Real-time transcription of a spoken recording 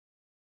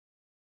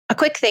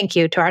quick thank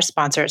you to our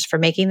sponsors for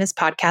making this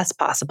podcast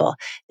possible.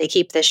 They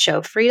keep this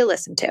show free to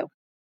listen to.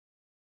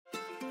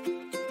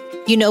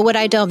 You know what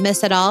I don't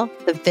miss at all?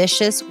 The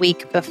vicious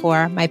week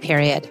before my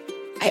period.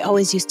 I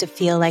always used to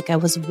feel like I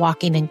was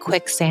walking in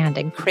quicksand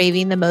and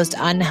craving the most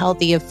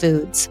unhealthy of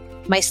foods.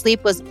 My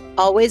sleep was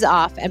always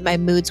off and my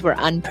moods were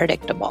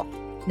unpredictable.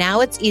 Now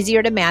it's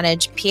easier to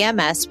manage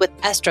PMS with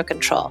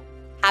Estrocontrol.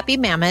 Happy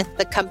Mammoth,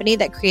 the company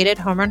that created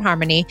Hormone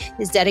Harmony,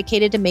 is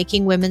dedicated to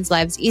making women's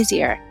lives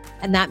easier.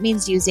 And that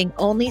means using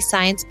only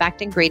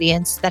science-backed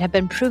ingredients that have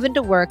been proven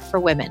to work for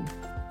women.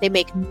 They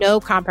make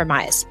no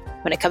compromise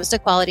when it comes to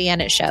quality,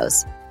 and it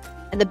shows.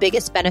 And the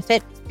biggest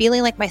benefit,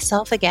 feeling like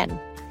myself again.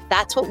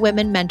 That's what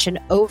women mention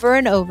over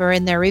and over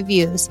in their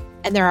reviews.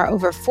 And there are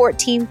over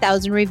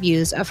 14,000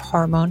 reviews of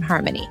Hormone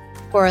Harmony.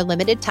 For a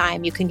limited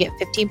time, you can get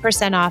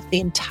 15% off the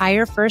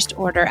entire first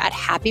order at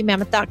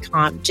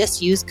happymammoth.com.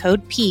 Just use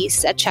code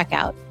PEACE at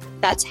checkout.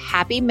 That's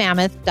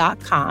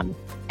happymammoth.com.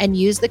 And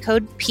use the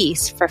code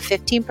PEACE for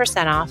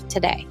 15% off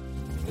today.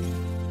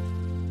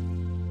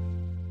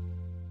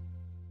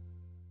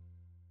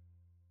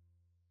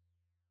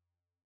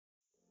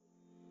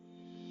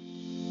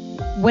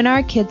 When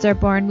our kids are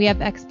born, we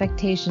have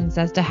expectations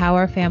as to how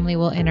our family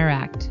will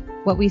interact.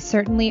 What we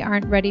certainly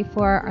aren't ready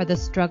for are the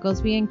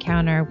struggles we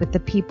encounter with the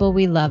people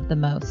we love the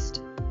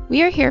most.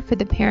 We are here for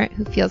the parent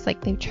who feels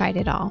like they've tried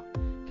it all,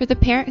 for the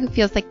parent who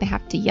feels like they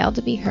have to yell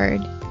to be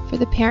heard, for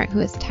the parent who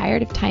is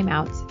tired of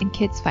timeouts and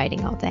kids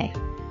fighting all day.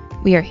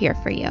 We are here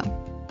for you.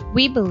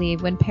 We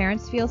believe when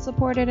parents feel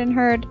supported and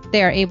heard,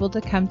 they are able to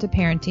come to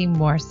parenting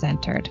more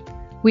centered.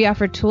 We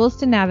offer tools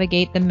to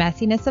navigate the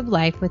messiness of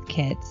life with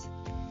kids.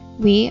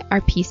 We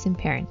are Peace in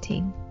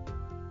Parenting.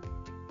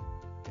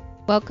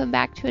 Welcome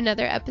back to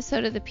another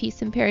episode of the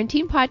Peace in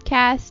Parenting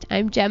podcast.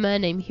 I'm Gemma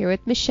and I'm here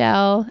with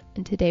Michelle.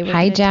 And today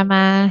Hi,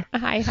 Gemma.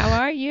 Hi, how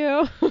are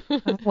you?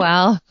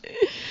 Well,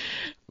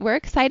 we're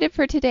excited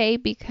for today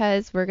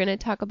because we're going to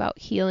talk about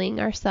healing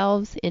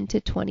ourselves into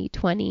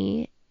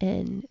 2020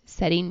 and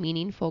setting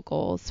meaningful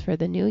goals for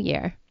the new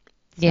year.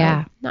 So,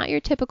 yeah. Not your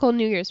typical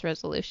New Year's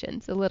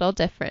resolutions, a little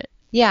different.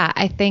 Yeah,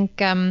 I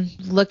think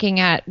looking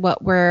at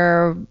what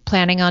we're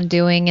planning on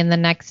doing in the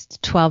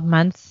next 12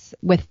 months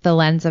with the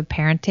lens of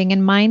parenting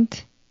in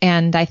mind.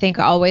 And I think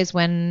always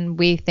when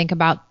we think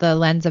about the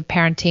lens of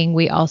parenting,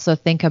 we also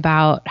think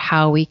about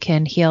how we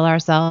can heal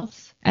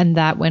ourselves. And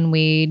that when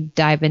we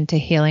dive into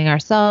healing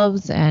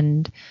ourselves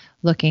and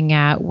looking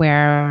at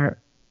where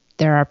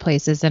there are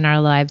places in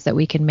our lives that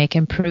we can make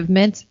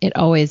improvements, it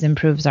always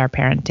improves our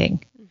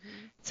parenting.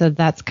 So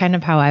that's kind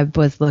of how I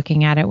was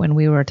looking at it when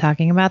we were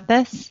talking about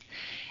this.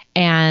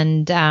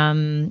 And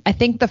I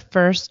think the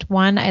first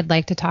one I'd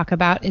like to talk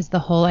about is the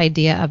whole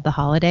idea of the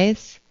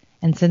holidays.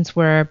 And since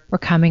we're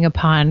coming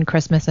upon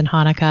Christmas and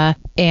Hanukkah,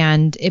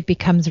 and it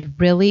becomes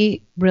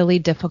really, really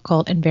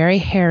difficult and very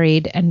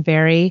harried and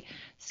very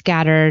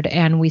scattered,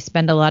 and we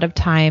spend a lot of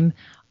time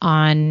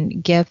on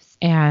gifts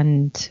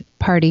and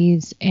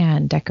parties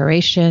and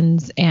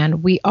decorations,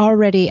 and we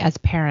already as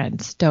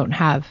parents don't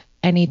have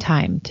any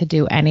time to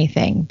do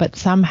anything, but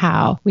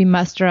somehow we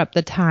muster up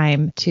the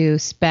time to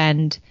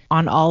spend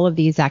on all of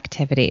these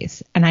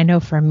activities. And I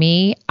know for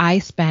me, I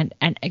spent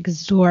an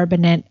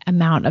exorbitant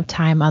amount of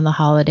time on the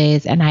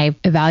holidays, and I've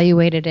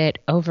evaluated it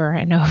over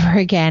and over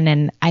again.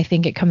 And I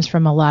think it comes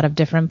from a lot of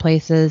different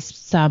places,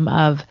 some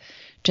of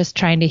just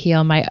trying to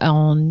heal my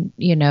own,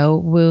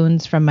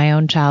 wounds from my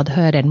own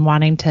childhood and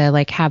wanting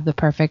to have the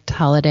perfect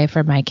holiday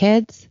for my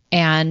kids.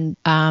 And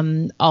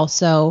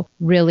also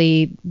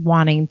really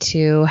wanting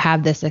to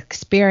have this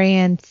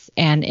experience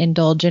and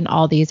indulge in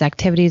all these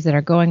activities that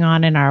are going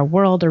on in our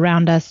world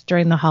around us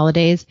during the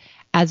holidays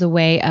as a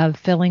way of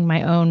filling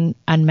my own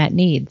unmet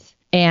needs.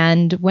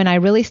 And when I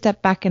really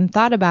stepped back and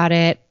thought about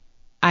it,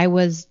 I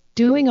was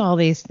doing all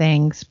these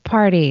things,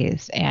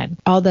 parties and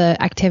all the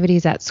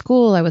activities at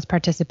school I was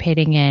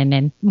participating in,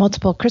 and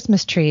multiple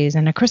Christmas trees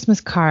and a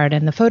Christmas card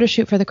and the photo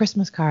shoot for the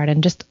Christmas card.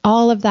 And just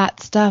all of that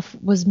stuff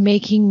was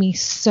making me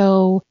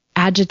so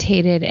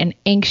agitated and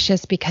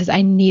anxious because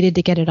I needed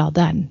to get it all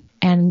done.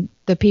 And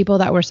the people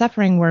that were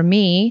suffering were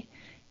me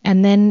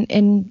and then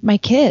in my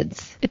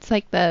kids. It's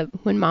like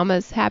when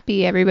mama's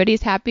happy,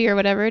 everybody's happy or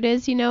whatever it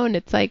is, and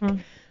it's like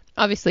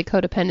obviously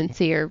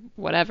codependency or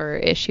whatever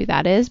issue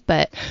that is.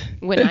 But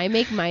when I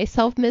make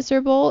myself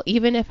miserable,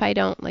 even if I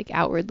don't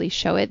outwardly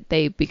show it,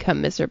 they become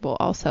miserable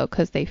also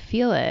because they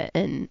feel it.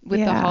 And with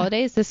the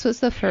holidays, this was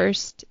the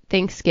first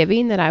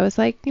Thanksgiving that I was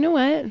like, you know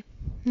what?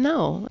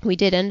 No. We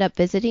did end up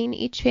visiting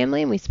each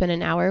family and we spent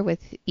an hour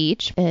with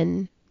each,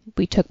 and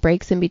we took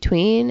breaks in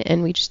between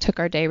and we just took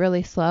our day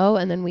really slow.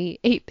 And then we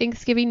ate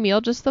Thanksgiving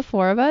meal, just the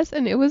four of us.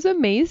 And it was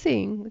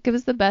amazing. It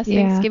was the best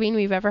Thanksgiving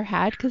we've ever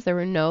had because there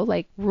were no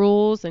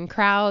rules and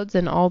crowds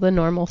and all the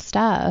normal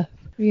stuff.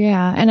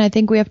 Yeah. And I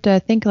think we have to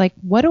think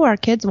what do our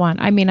kids want?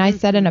 I mean, I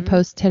said in a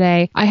post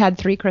today, I had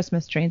 3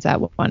 Christmas trees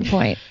at one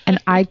point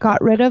and I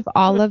got rid of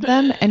all of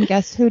them. And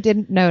guess who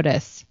didn't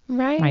notice?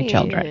 Right. My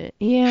children.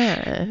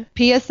 Yeah.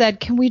 Pia said,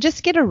 can we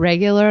just get a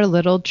regular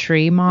little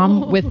tree,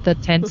 Mom, with the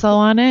tinsel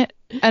on it?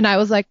 And I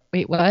was like,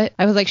 wait, what?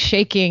 I was like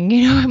shaking,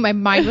 my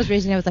mind was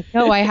racing. I was like,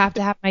 no, I have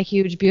to have my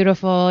huge,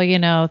 beautiful,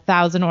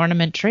 1,000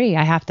 ornament tree.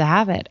 I have to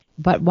have it.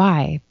 But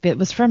why? It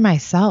was for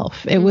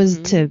myself. It was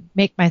to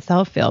make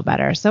myself feel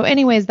better. So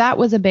anyways, that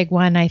was a big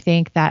one, I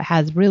think, that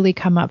has really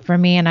come up for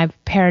me. And I've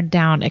pared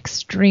down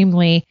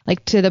extremely,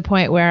 like to the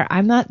point where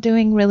I'm not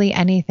doing really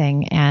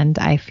anything. And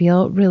I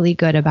feel really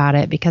good about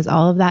it because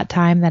all of that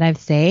time that I've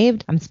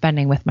saved, I'm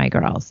spending with my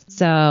girls.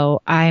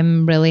 So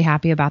I'm really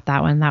happy about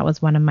that one. That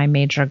was one of my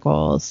major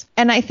goals.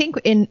 And I think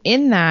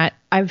in that,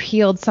 I've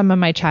healed some of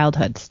my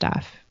childhood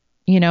stuff.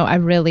 I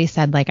really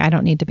said, like, I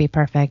don't need to be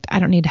perfect. I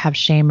don't need to have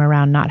shame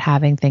around not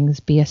having things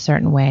be a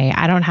certain way.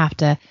 I don't have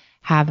to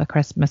have a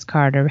Christmas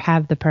card or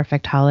have the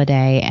perfect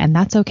holiday, and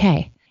that's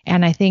okay.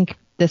 And I think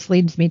this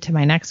leads me to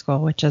my next goal,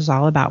 which is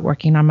all about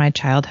working on my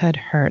childhood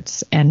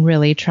hurts and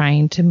really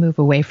trying to move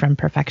away from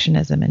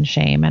perfectionism and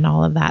shame and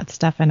all of that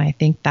stuff. And I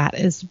think that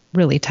is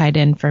really tied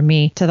in for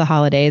me to the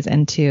holidays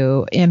and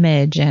to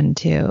image and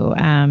to,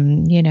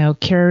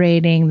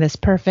 curating this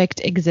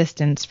perfect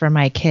existence for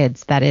my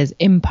kids that is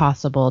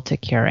impossible to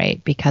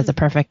curate because a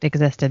perfect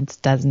existence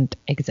doesn't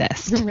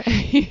exist.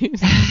 Right.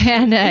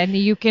 and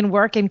you can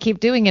work and keep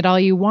doing it all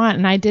you want.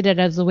 And I did it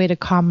as a way to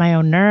calm my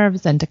own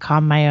nerves and to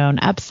calm my own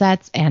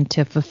upsets and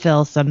to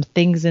fulfill some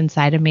things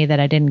inside of me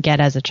that I didn't get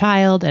as a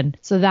child. And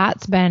so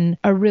that's been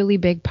a really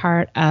big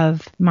part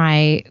of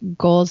my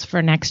goals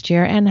for next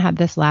year and had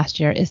this last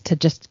year is to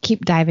just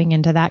keep diving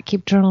into that,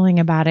 keep journaling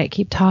about it,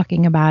 keep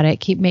talking about it,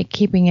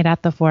 keeping it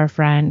at the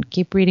forefront,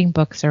 keep reading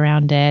books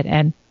around it.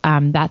 And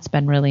that's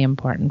been really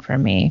important for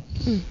me.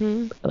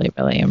 Really,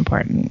 really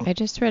important. I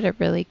just read a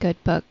really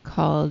good book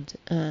called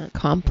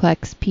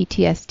Complex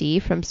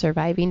PTSD from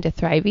Surviving to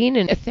Thriving.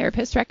 And a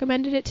therapist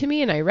recommended it to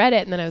me and I read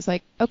it and then I was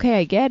like, okay,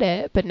 I get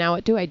it. But now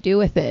what do I do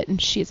with it?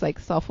 And she's like,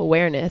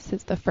 self-awareness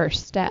is the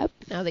first step.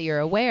 Now that you're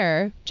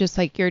aware, just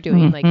like you're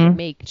doing, like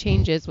make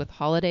changes with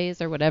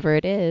holidays or whatever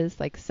it is,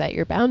 like set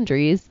your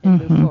boundaries and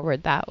move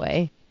forward that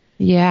way.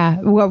 Yeah.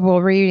 We're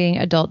reading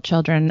adult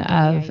children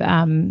of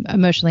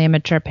emotionally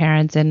immature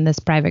parents in this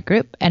private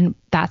group. And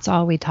that's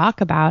all we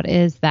talk about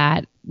is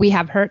that we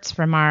have hurts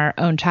from our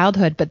own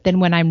childhood. But then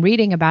when I'm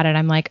reading about it,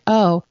 I'm like,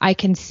 oh, I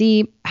can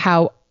see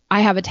how I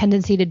have a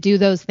tendency to do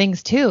those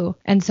things too.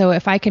 And so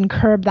if I can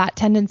curb that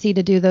tendency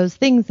to do those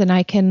things, then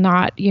I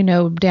cannot,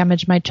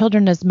 damage my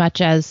children as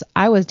much as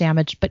I was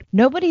damaged. But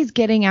nobody's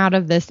getting out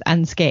of this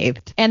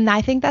unscathed. And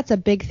I think that's a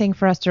big thing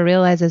for us to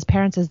realize as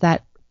parents is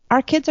that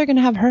our kids are going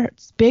to have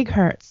hurts, big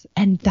hurts,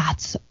 and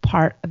that's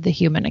part of the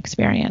human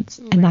experience.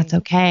 Right. And that's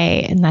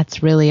okay. And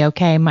that's really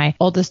okay. My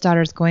oldest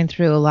daughter's going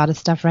through a lot of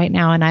stuff right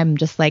now. And I'm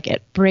just like,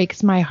 it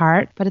breaks my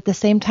heart. But at the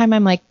same time,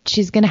 I'm like,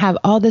 she's going to have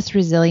all this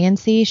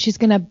resiliency. She's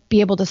going to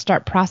be able to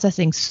start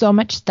processing so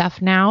much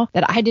stuff now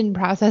that I didn't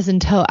process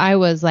until I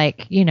was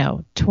like,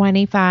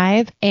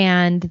 25.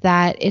 And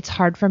that it's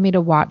hard for me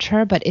to watch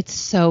her, but it's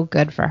so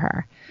good for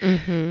her.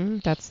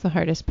 That's the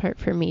hardest part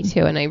for me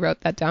too. And I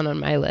wrote that down on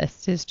my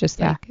list is just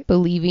like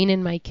believing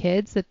in my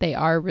kids that they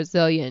are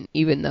resilient,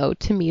 even though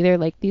to me, they're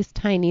like these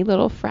tiny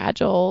little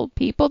fragile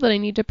people that I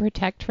need to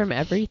protect from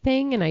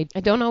everything. And I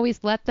don't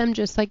always let them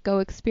just like go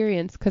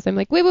experience because I'm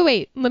like,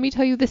 wait, let me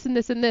tell you this and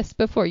this and this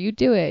before you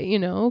do it,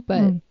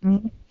 but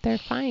they're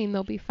fine.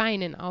 They'll be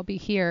fine. And I'll be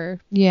here.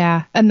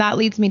 Yeah. And that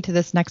leads me to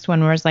this next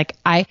one where it's like,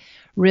 I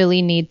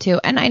really need to,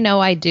 and I know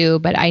I do,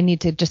 but I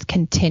need to just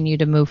continue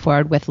to move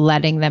forward with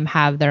letting them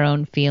have their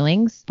own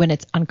feelings when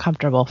it's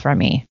uncomfortable for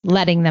me,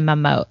 letting them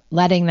emote,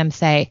 letting them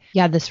say,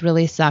 yeah, this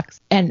really sucks.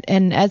 And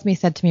Esme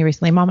said to me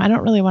recently, Mom, I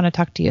don't really want to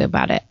talk to you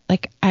about it.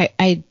 Like,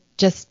 I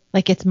just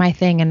like, it's my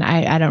thing. And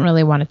I don't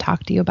really want to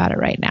talk to you about it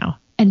right now.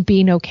 And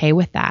being okay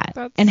with that.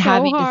 That's and so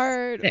having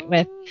hard. To sit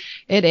with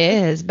it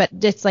is, but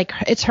it's like,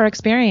 it's her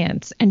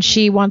experience and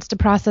she wants to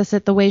process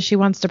it the way she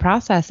wants to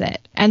process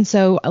it. And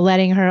so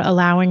allowing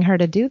her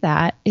to do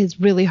that is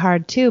really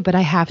hard too. But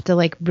I have to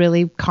like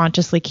really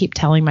consciously keep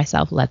telling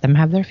myself, let them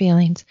have their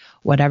feelings,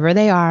 whatever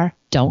they are.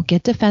 Don't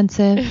get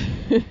defensive.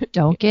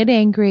 Don't get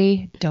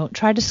angry. Don't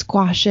try to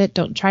squash it.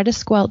 Don't try to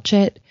squelch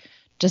it.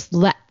 Just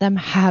let them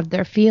have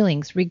their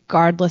feelings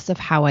regardless of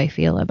how I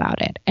feel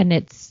about it. And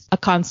it's a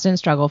constant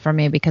struggle for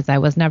me because I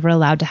was never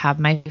allowed to have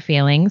my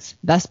feelings.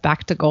 Thus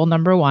back to goal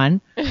number 1,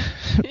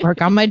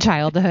 work on my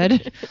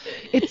childhood.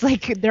 It's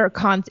like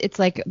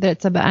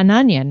it's an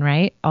onion,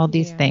 right? All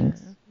these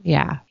things.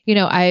 Yeah.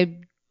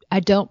 I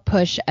don't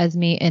push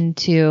Esme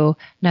into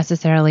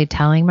necessarily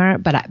telling me,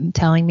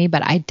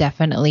 but I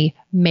definitely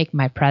make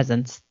my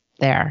presence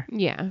there.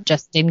 Yeah.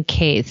 Just in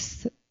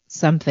case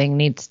something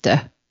needs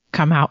to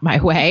come out my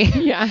way.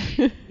 Yeah.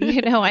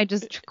 I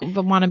just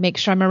want to make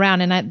sure I'm around.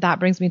 And that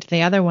brings me to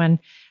the other one.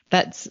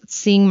 That's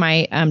seeing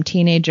my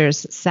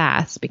teenagers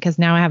sass, because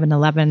now I have an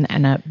 11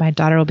 and my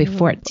daughter will be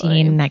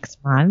 14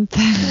 next month.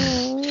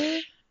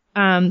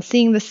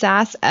 Seeing the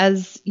sass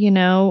as,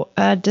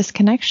 a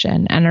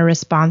disconnection and a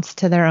response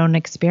to their own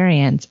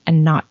experience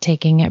and not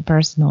taking it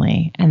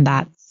personally. And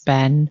that's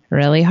been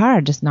really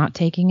hard, just not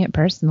taking it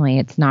personally.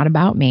 It's not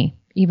about me.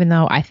 even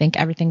though I think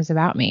everything's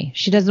about me.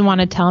 She doesn't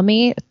want to tell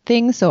me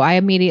things, so I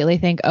immediately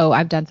think, oh,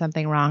 I've done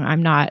something wrong.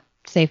 I'm not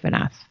safe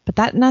enough. But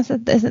that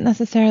isn't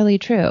necessarily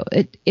true.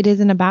 It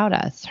isn't about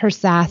us. Her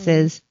sass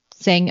is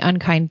saying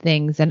unkind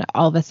things, and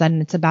all of a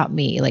sudden it's about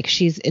me. Like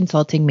she's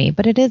insulting me,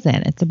 but it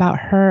isn't. It's about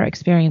her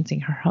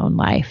experiencing her own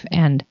life,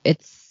 and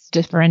it's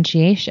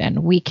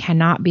differentiation. We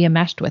cannot be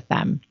enmeshed with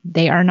them.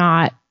 They are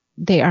not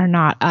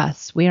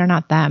us. We are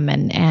not them.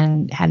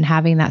 And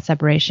having that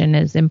separation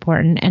is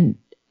important and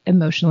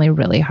emotionally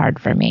really hard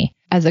for me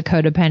as a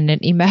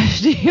codependent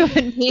enmeshed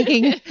human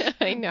being.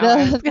 I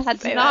know.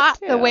 That's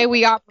not the way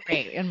we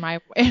operate in my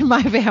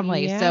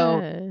family. Yeah.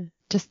 So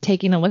just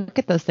taking a look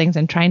at those things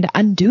and trying to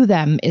undo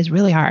them is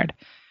really hard.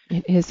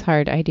 It is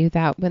hard. I do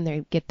that when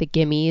they get the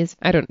gimmies.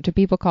 Do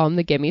people call them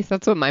the gimmies?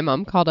 That's what my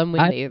mom called them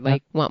when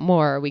they want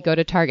more. We go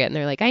to Target and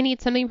they're like, I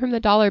need something from the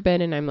dollar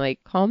bin. And I'm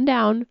like, calm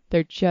down.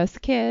 They're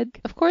just kids.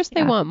 Of course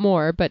they want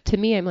more. But to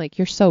me, I'm like,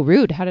 you're so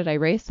rude. How did I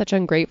raise such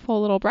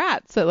ungrateful little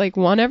brats that like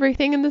want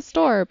everything in the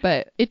store?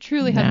 But it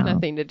truly has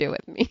nothing to do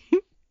with me.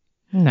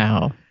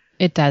 No.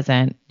 It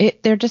doesn't.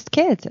 They're just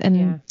kids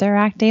and they're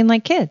acting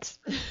like kids.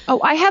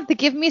 Oh, I have the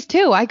give me's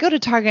too. I go to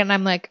Target and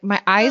I'm like,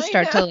 my eyes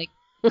start to like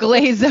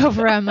glaze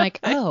over. I'm like,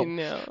 oh,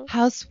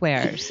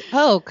 housewares.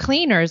 Oh,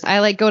 cleaners. I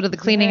like go to the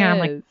cleaning and I'm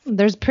like,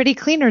 there's pretty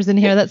cleaners in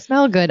here that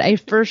smell good. I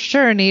for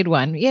sure need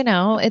one.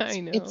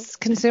 It's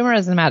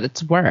consumerism at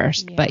its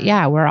worst.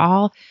 Yeah.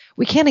 But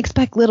we can't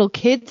expect little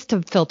kids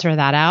to filter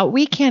that out.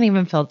 We can't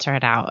even filter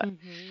it out.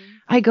 Mm-hmm.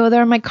 I go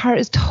there and my cart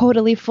is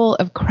totally full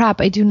of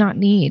crap I do not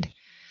need.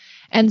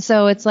 And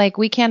so it's like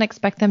we can't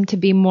expect them to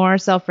be more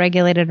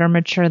self-regulated or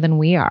mature than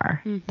we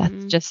are. Mm-hmm.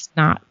 That's just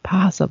not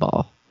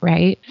possible,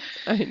 right?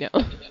 I know.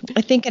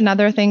 I think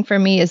another thing for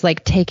me is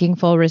like taking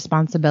full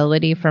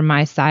responsibility for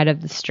my side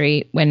of the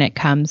street when it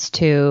comes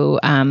to,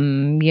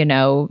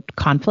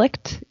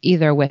 conflict,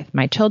 either with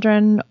my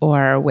children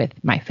or with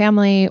my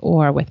family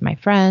or with my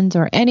friends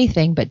or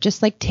anything, but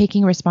just like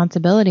taking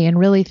responsibility and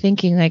really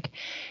thinking like,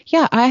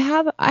 yeah, I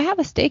have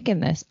a stake in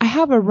this. I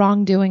have a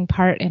wrongdoing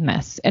part in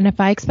this. And if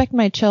I expect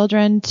my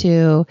children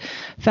to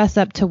fess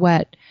up to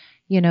what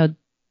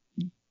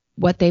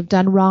they've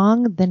done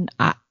wrong, then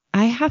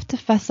I have to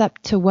fess up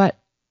to what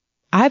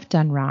I've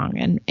done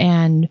wrong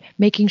and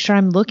making sure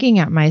I'm looking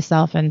at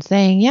myself and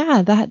saying,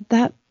 yeah,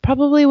 that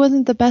probably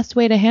wasn't the best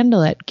way to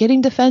handle it.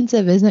 Getting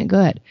defensive isn't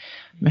good.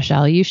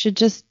 Michelle, you should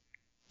just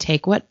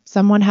take what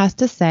someone has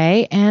to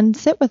say and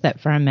sit with it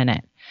for a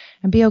minute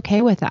and be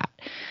okay with that.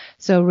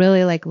 So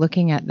really like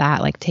looking at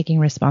that, like taking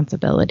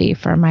responsibility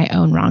for my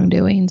own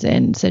wrongdoings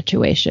in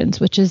situations,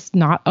 which is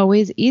not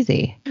always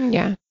easy.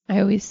 Yeah. I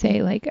always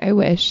say, like, I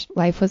wish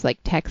life was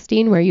like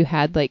texting where you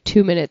had like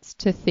 2 minutes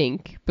to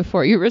think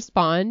before you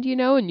respond,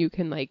 and you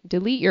can like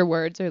delete your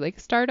words or like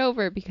start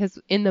over, because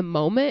in the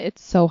moment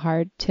it's so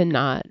hard to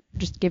not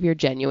just give your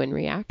genuine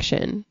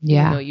reaction.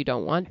 Yeah. Even though you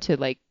don't want to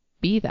like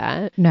be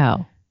that.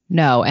 No.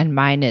 And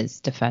mine is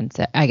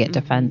defensive. I get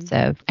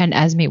defensive and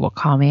Esme will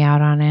call me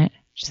out on it.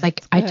 She's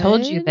like, I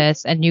told you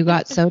this and you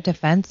got so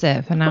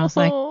defensive. And I was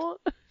like,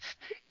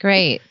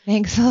 great.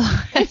 Thanks a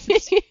lot.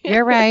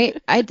 You're right.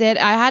 I did.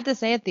 I had to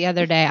say it the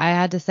other day. I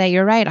had to say,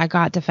 you're right. I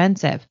got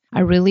defensive.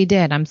 I really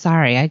did. I'm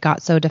sorry. I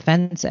got so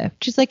defensive.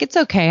 She's like, it's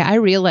okay. I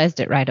realized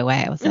it right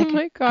away. I was like, oh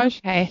my gosh.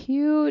 Okay.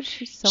 Huge.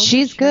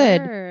 She's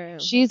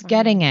good. She's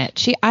getting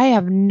it. I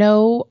have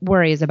no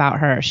worries about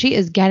her.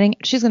 She's going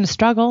to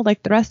struggle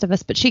like the rest of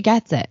us, but she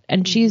gets it.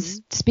 And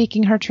she's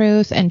speaking her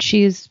truth and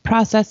she's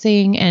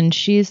processing and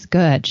she's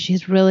good.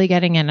 She's really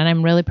getting it. And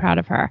I'm really proud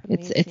of her.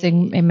 Amazing. It's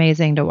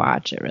amazing to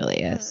watch. It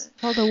really is.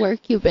 All the work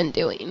you've been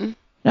doing.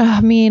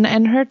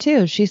 And her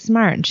too. She's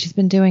smart and she's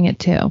been doing it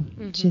too.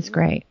 Mm-hmm. She's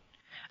great.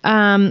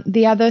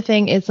 The other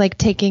thing is like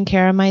taking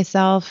care of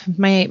myself.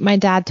 My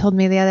dad told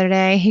me the other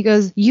day, he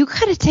goes, you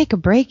got to take a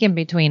break in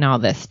between all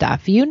this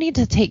stuff. You need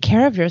to take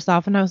care of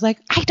yourself. And I was like,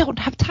 I don't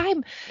have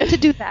time to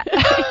do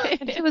that.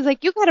 And he was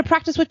like, you got to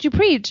practice what you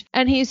preach.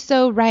 And he's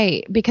so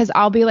right, because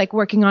I'll be like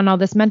working on all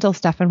this mental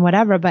stuff and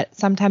whatever, but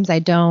sometimes I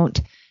don't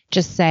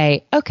just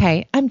say,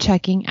 okay, I'm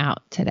checking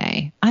out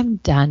today. I'm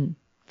done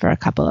for a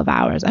couple of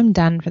hours. I'm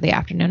done for the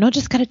afternoon. I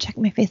just got to check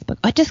my Facebook.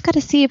 I just got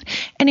to see if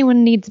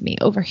anyone needs me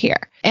over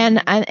here. And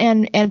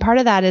part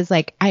of that is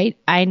like,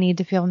 I need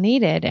to feel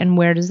needed. And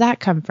where does that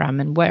come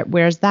from? And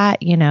where's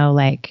that,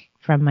 like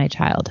from my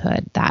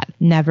childhood, that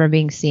never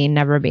being seen,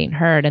 never being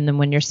heard. And then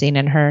when you're seen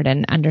and heard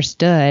and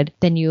understood,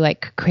 then you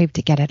like crave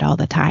to get it all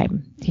the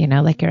time,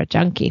 like you're a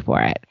junkie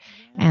for it.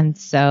 And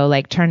so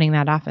like turning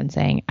that off and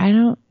saying, I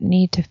don't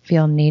need to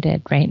feel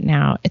needed right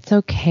now. It's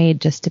okay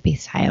just to be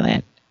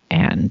silent.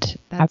 And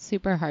that's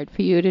super hard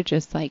for you to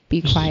just like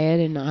be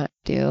quiet and not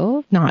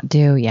do.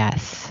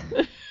 Yes.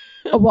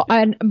 Well,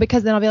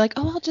 because then I'll be like,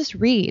 oh, I'll just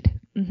read.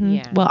 Mm-hmm.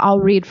 Yeah. Well, I'll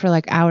read for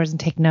like hours and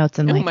take notes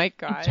and like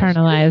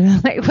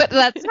internalize. Like, but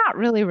that's not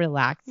really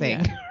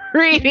relaxing. Yeah.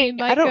 Reading.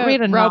 Like I don't read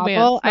a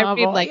novel. I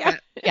read like I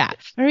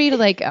read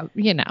like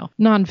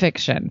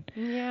nonfiction.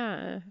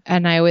 Yeah.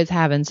 And I always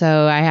have, and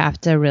so I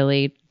have to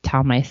really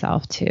tell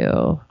myself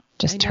to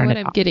just I turn know it what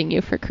I'm off. getting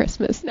you for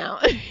Christmas now.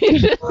 Oh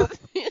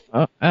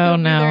It'll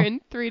be no. there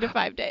in 3 to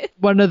 5 days.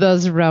 One of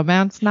those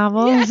romance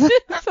novels.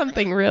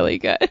 Something really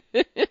good.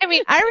 I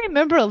mean, I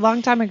remember a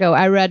long time ago,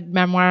 I read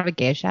Memoir of a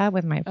Geisha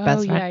with my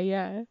best friend.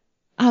 Yeah.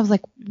 I was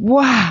like,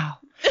 wow,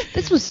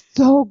 this was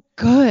so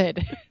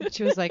good. And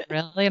she was like,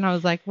 really? And I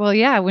was like, well,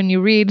 yeah, when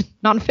you read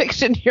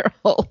nonfiction your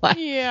whole life.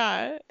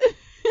 Yeah.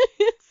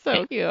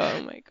 So cute.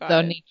 Oh my God.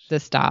 So needs to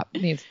stop,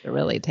 needs to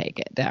really take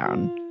it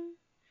down.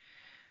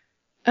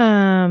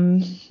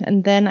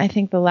 And then I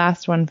think the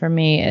last one for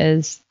me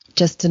is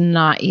just to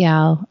not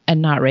yell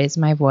and not raise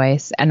my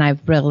voice. And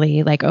I've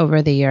really, like,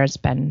 over the years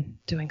been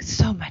doing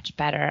so much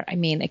better. I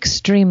mean,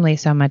 extremely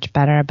so much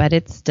better, but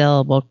it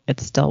still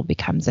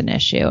becomes an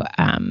issue.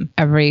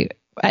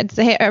 I'd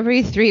say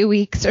every 3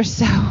 weeks or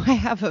so, I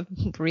have a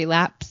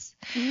relapse.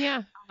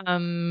 Yeah.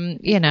 And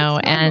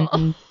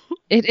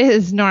it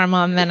is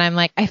normal. And then I'm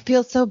like, I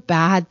feel so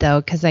bad though,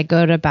 because I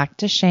go back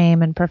to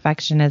shame and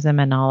perfectionism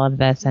and all of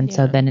this. And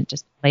so then it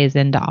just plays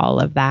into all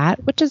of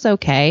that, which is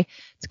okay.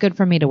 It's good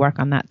for me to work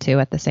on that too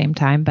at the same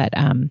time. But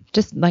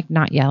just like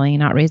not yelling,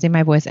 not raising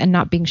my voice, and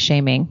not being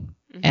shaming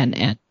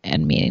and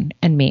mean.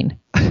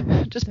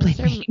 Just plain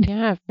mean.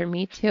 Yeah, for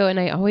me too. And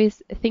I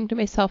always think to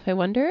myself, I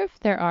wonder if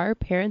there are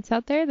parents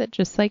out there that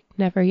just like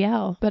never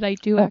yell. But I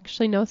do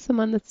actually know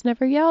someone that's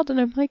never yelled, and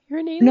I'm like, you're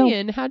an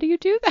alien. No. How do you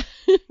do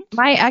that?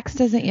 My ex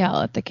doesn't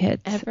yell at the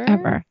kids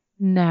ever.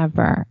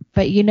 Never.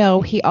 But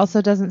he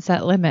also doesn't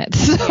set limits.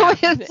 So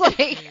it's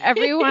like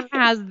everyone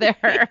has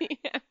their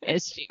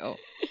issue.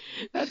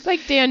 That's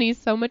like Danny's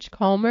so much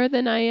calmer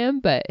than I am,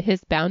 but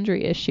his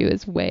boundary issue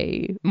is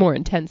way more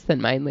intense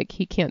than mine. Like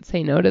he can't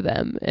say no to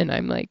them. And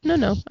I'm like,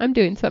 no, I'm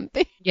doing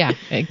something. Yeah,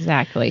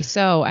 exactly.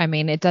 So, I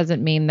mean, it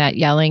doesn't mean that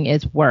yelling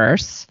is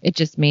worse. It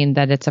just means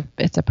that it's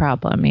a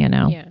problem,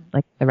 Yeah.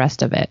 Like the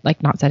rest of it,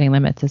 like not setting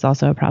limits is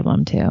also a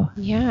problem too.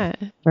 Yeah.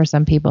 For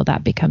some people,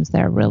 that becomes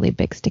their really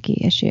big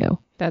sticky issue.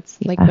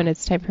 That's like when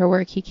it's time for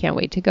work, he can't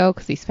wait to go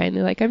because he's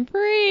finally like, I'm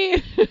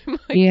free. I'm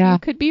like, you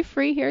could be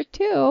free here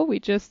too.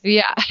 We just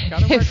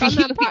gotta work on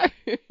that part.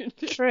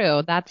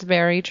 True. That's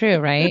very true,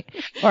 right?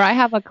 Or I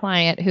have a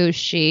client who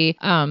she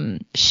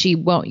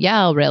won't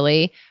yell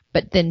really,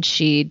 but then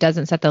she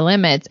doesn't set the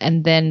limits,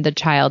 and then the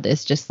child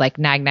is just like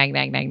nag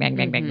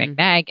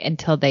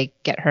until they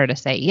get her to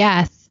say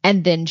yes,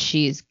 and then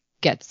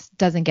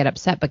doesn't get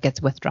upset but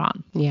gets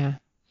withdrawn. Yeah.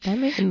 That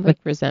makes him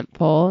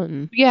resentful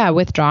and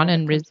withdrawn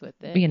and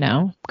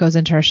goes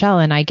into her shell.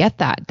 And I get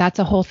that. That's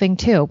a whole thing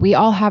too. We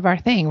all have our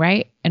thing,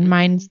 right? And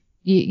mine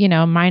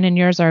and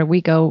yours are,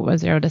 we go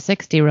 0 to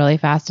 60 really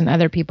fast, and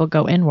other people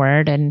go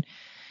inward, and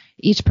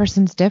each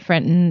person's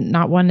different, and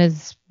not one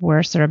is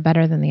worse or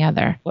better than the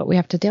other. What we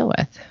have to deal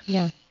with.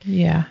 Yeah.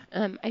 Yeah.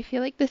 I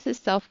feel like this is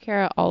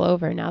self-care all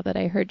over now that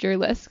I heard your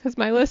list, because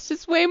my list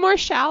is way more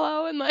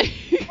shallow and like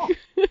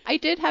I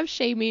did have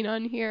shaming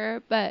on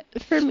here, but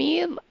for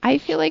me, I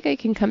feel like I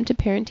can come to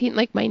parenting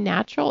like my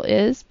natural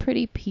is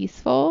pretty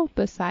peaceful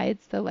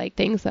besides the like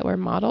things that were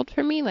modeled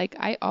for me. Like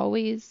I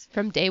always,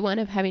 from day one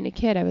of having a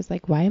kid, I was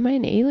like, why am I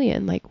an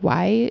alien? Like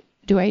why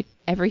do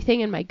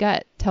everything in my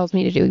gut tells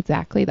me to do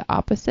exactly the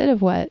opposite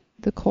of what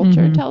the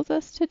culture tells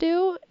us to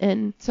do.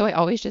 And so I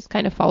always just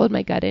kind of followed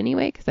my gut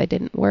anyway, because I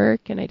didn't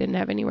work and I didn't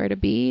have anywhere to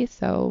be.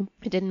 So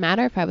it didn't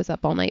matter if I was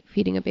up all night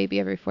feeding a baby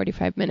every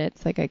 45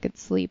 minutes, like I could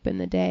sleep in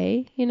the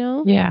day,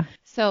 Yeah.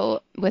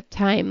 So with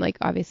time, like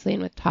obviously,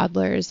 and with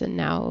toddlers and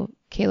now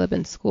Caleb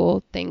in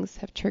school, things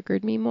have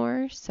triggered me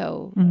more.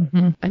 So,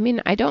 I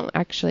mean, I don't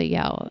actually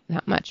yell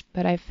that much,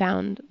 but I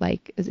found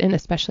like, and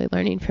especially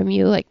learning from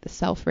you, like the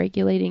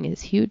self-regulating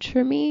is huge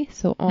for me.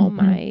 So all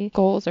my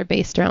goals are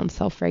based around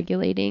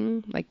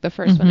self-regulating. Like the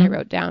first one I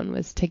wrote down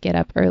was to get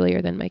up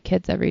earlier than my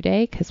kids every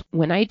day. Because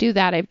when I do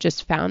that, I've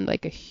just found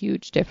like a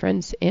huge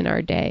difference in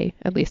our day,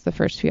 at least the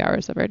first few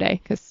hours of our day,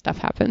 because stuff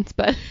happens.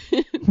 But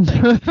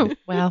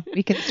well,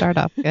 we can start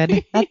off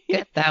good. That's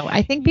good though.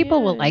 I think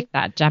people will like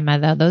that, Gemma,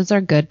 though. Those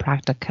are good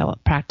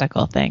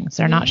practical things.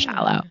 They're not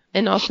shallow.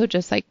 And also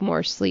just like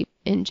more sleep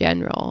in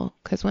general,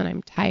 because when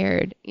I'm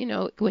tired,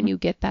 when you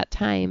get that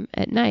time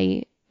at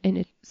night and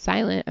it's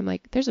silent, I'm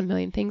like, there's a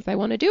million things I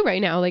want to do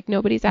right now. Like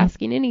nobody's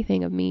asking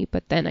anything of me,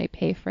 but then I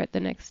pay for it the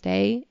next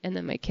day, and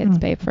then my kids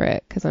pay for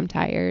it because I'm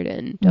tired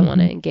and don't want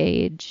to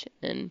engage.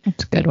 And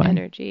it's a good one.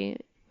 Energy.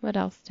 What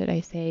else did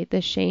I say? The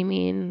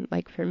shaming,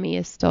 like for me,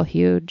 is still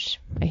huge.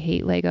 I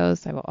hate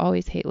Legos. I will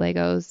always hate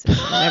Legos.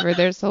 Whenever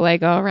there's a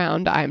Lego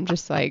around, I'm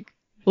just like,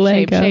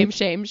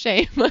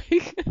 shame.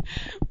 Like,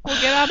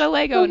 we'll get out a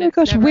Lego. Oh and my it's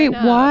gosh, never wait,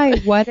 enough. why?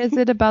 What is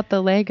it about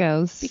the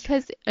Legos?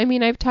 Because, I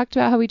mean, I've talked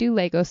about how we do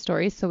Lego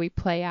stories, so we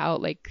play out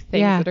like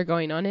things that are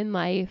going on in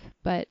life.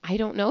 But I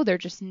don't know, they're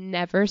just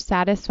never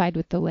satisfied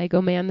with the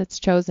Lego man that's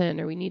chosen,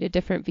 or we need a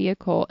different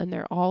vehicle, and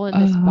they're all in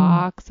this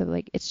box of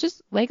like, it's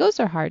just, Legos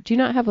are hard. Do you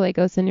not have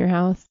Legos in your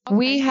house?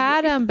 We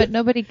had them, but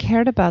nobody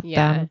cared about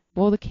them.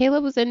 Well, the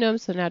Caleb was into them,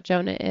 so now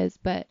Jonah is,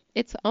 but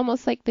it's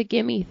almost like the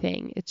gimme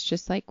thing. It's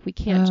just like, we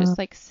can't just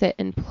like sit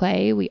and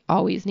play. We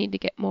always need to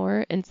get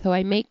more. And so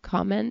I make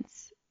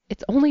comments.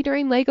 It's only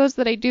during Legos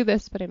that I do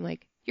this, but I'm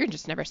like, you're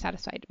just never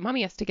satisfied.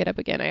 Mommy has to get up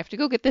again. I have to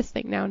go get this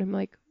thing now. And I'm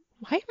like,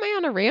 why am I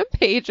on a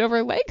rampage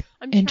over Lego?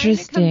 I'm trying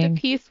to come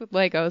to peace with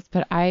Legos,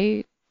 but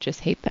I just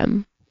hate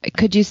them.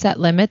 Could you set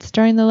limits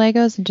during the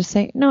Legos and just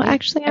say, no,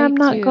 actually, I'm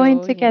not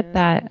going to get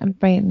that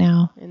right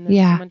now? And then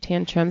someone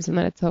tantrums and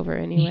then it's over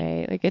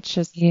anyway. Like, it's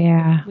just, we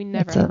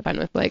never have fun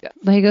with Legos.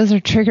 Legos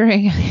are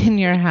triggering in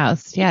your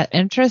house. Yeah,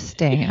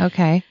 interesting.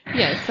 Okay.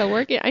 Yeah,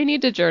 so I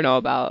need to journal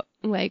about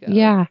Legos.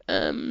 Yeah.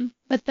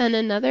 But then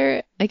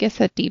another, I guess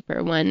a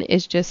deeper one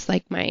is just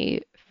like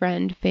my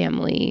friend,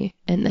 family,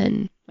 and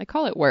then I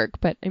call it work,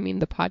 but I mean,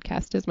 the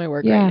podcast is my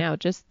work right now.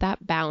 Just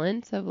that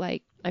balance of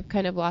like, I've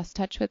kind of lost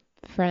touch with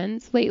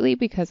friends lately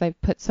because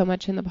I've put so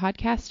much in the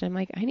podcast. And I'm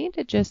like, I need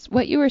to just,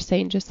 what you were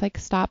saying, just like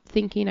stop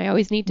thinking I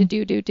always need to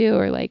do,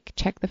 or like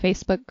check the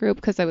Facebook group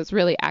because I was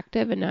really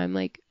active. And now I'm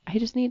like, I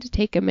just need to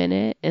take a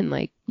minute and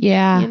like,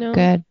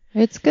 good.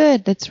 It's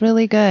good. That's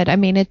really good. I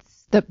mean,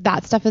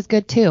 that stuff is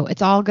good too.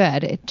 It's all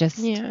good. It just,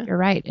 you're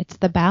right. It's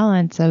the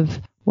balance of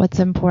what's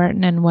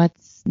important and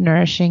what's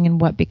nourishing and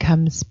what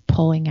becomes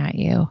pulling at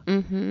you.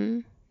 Mm-hmm.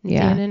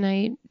 Dan and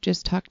I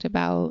just talked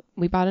about,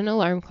 we bought an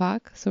alarm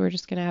clock. So we're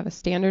just going to have a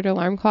standard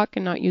alarm clock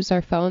and not use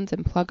our phones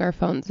and plug our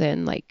phones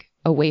in like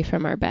away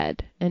from our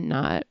bed and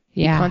not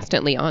be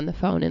constantly on the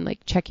phone and like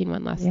checking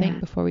one last thing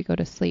before we go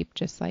to sleep.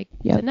 Just like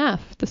it's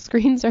enough. The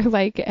screens are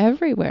like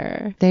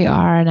everywhere. They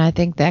are. And I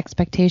think the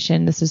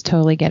expectation, this is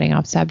totally getting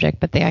off subject,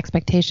 but the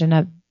expectation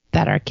of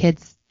that our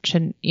kids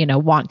should,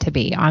 want to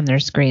be on their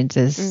screens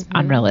is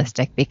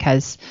unrealistic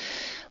because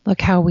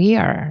look how we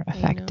are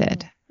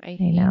affected. I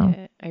hate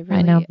it. I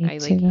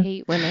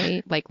hate when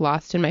I like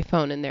lost in my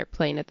phone and they're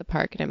playing at the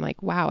park and I'm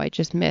like, wow, I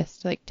just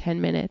missed like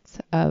 10 minutes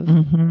of,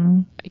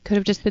 I could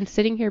have just been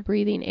sitting here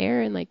breathing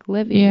air and like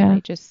living. Yeah.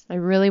 I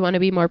really want to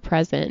be more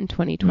present in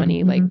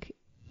 2020, like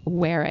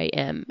where I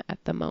am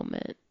at the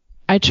moment.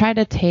 I try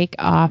to take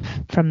off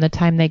from the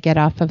time they get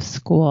off of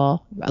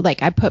school.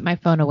 Like I put my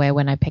phone away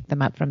when I pick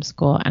them up from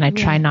school and I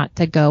try not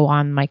to go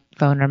on my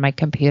phone or my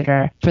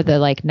computer for the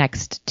like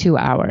next 2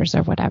 hours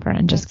or whatever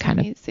and just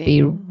kind of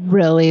be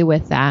really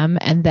with them.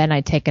 And then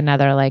I take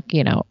another like,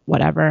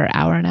 whatever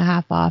hour and a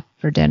half off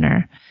for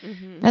dinner.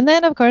 Mm-hmm. And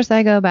then of course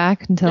I go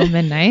back until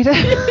midnight.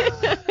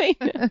 I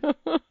know.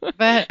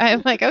 But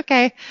I'm like,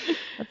 okay,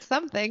 that's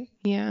something.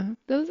 Yeah.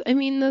 Those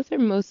are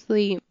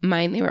mostly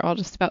mine. They were all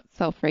just about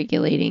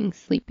self-regulating,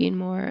 sleeping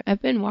more.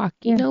 I've been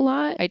walking a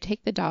lot. I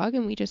take the dog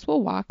and we just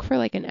will walk for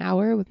like an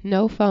hour with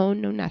no phone,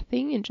 no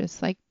nothing, and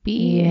just like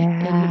be.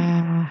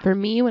 Yeah. And for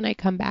me, when I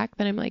come back,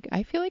 then I'm like,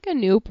 I feel like a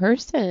new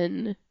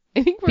person.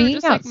 I think we're being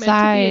just outside, like meant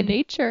to be in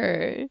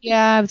nature.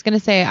 Yeah, I was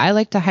gonna say I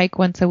like to hike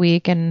once a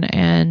week, and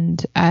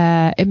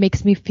it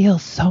makes me feel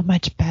so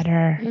much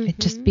better.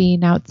 Just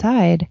being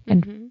outside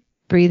and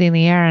breathing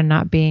the air and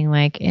not being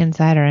like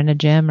inside or in a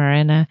gym or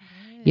in a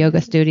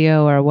yoga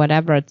studio or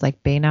whatever. It's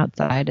like being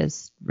outside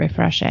is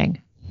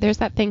refreshing. There's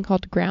that thing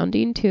called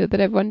grounding too that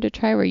I've wanted to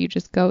try where you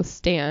just go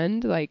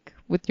stand like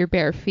with your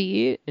bare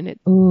feet and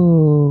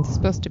it's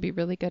supposed to be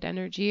really good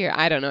energy. Or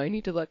I don't know. I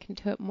need to look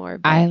into it more.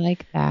 But I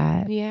like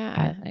that. Yeah.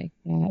 I like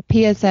that.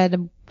 Pia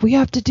said, we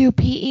have to do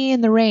PE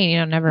in the rain.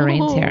 It never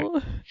rains here.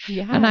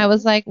 Yeah. And I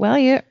was like,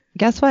 well,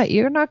 guess what?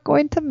 You're not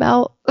going to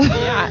melt.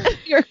 Yeah.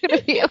 You're going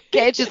to be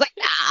okay. She's like,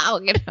 no,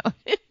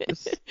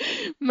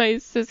 My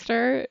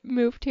sister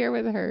moved here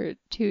with her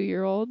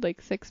 2-year-old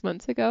like 6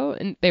 months ago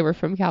and they were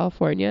from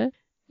California.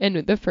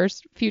 And the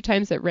first few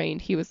times it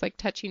rained, he was like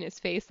touching his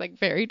face, like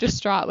very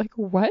distraught. Like,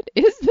 what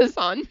is this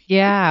on me?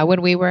 Yeah.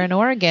 When we were in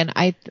Oregon,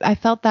 I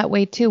felt that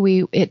way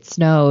too. It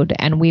snowed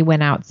and we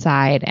went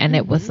outside and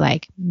it was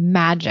like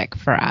magic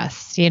for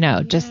us,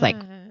 just like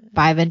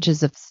 5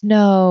 inches of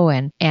snow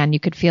and you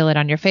could feel it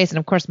on your face. And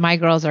of course, my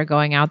girls are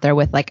going out there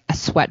with like a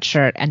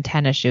sweatshirt and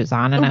tennis shoes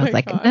on. And I was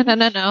like,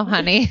 no,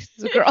 honey,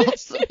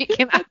 girls, we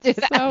cannot do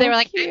that. So they were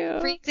like, cute.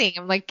 I'm freezing.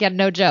 I'm like, yeah,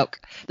 no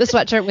joke. The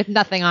sweatshirt with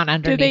nothing on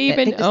underneath. Do they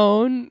even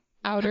own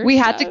outer We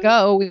stuff? had to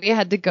go. We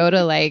had to go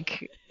to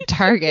like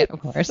Target,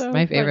 of course,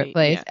 my favorite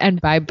place, and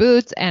buy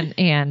boots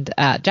and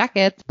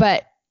jackets.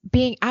 But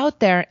being out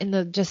there in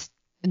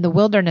the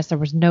wilderness, there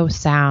was no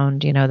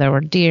sound, there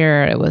were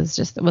deer. It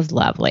was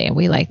lovely. And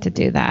we like to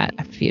do that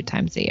a few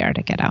times a year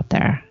to get out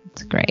there.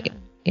 It's great.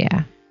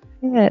 Yeah.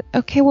 Good.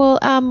 Okay. Well,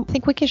 I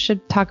think we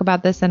should talk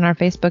about this in our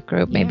Facebook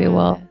group. Maybe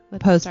we'll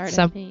post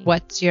some,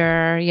 what's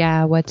your goal? How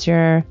are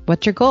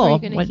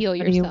you going to heal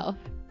yourself?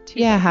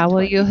 How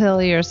will you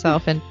heal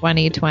yourself in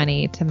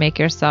 2020 to make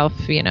yourself,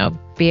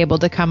 be able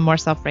to come more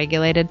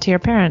self-regulated to your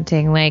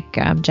parenting,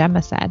 like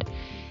Gemma said.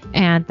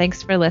 And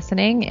thanks for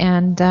listening.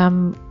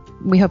 And,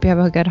 we hope you have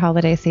a good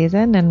holiday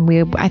season, and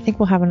I think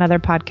we'll have another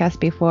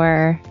podcast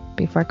before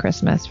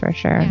Christmas for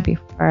sure, and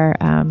before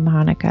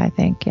Hanukkah, I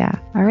think. Yeah.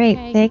 All right.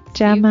 Okay. Thanks,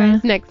 Gemma. See you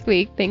guys next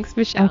week. Thanks,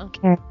 Michelle.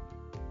 Okay.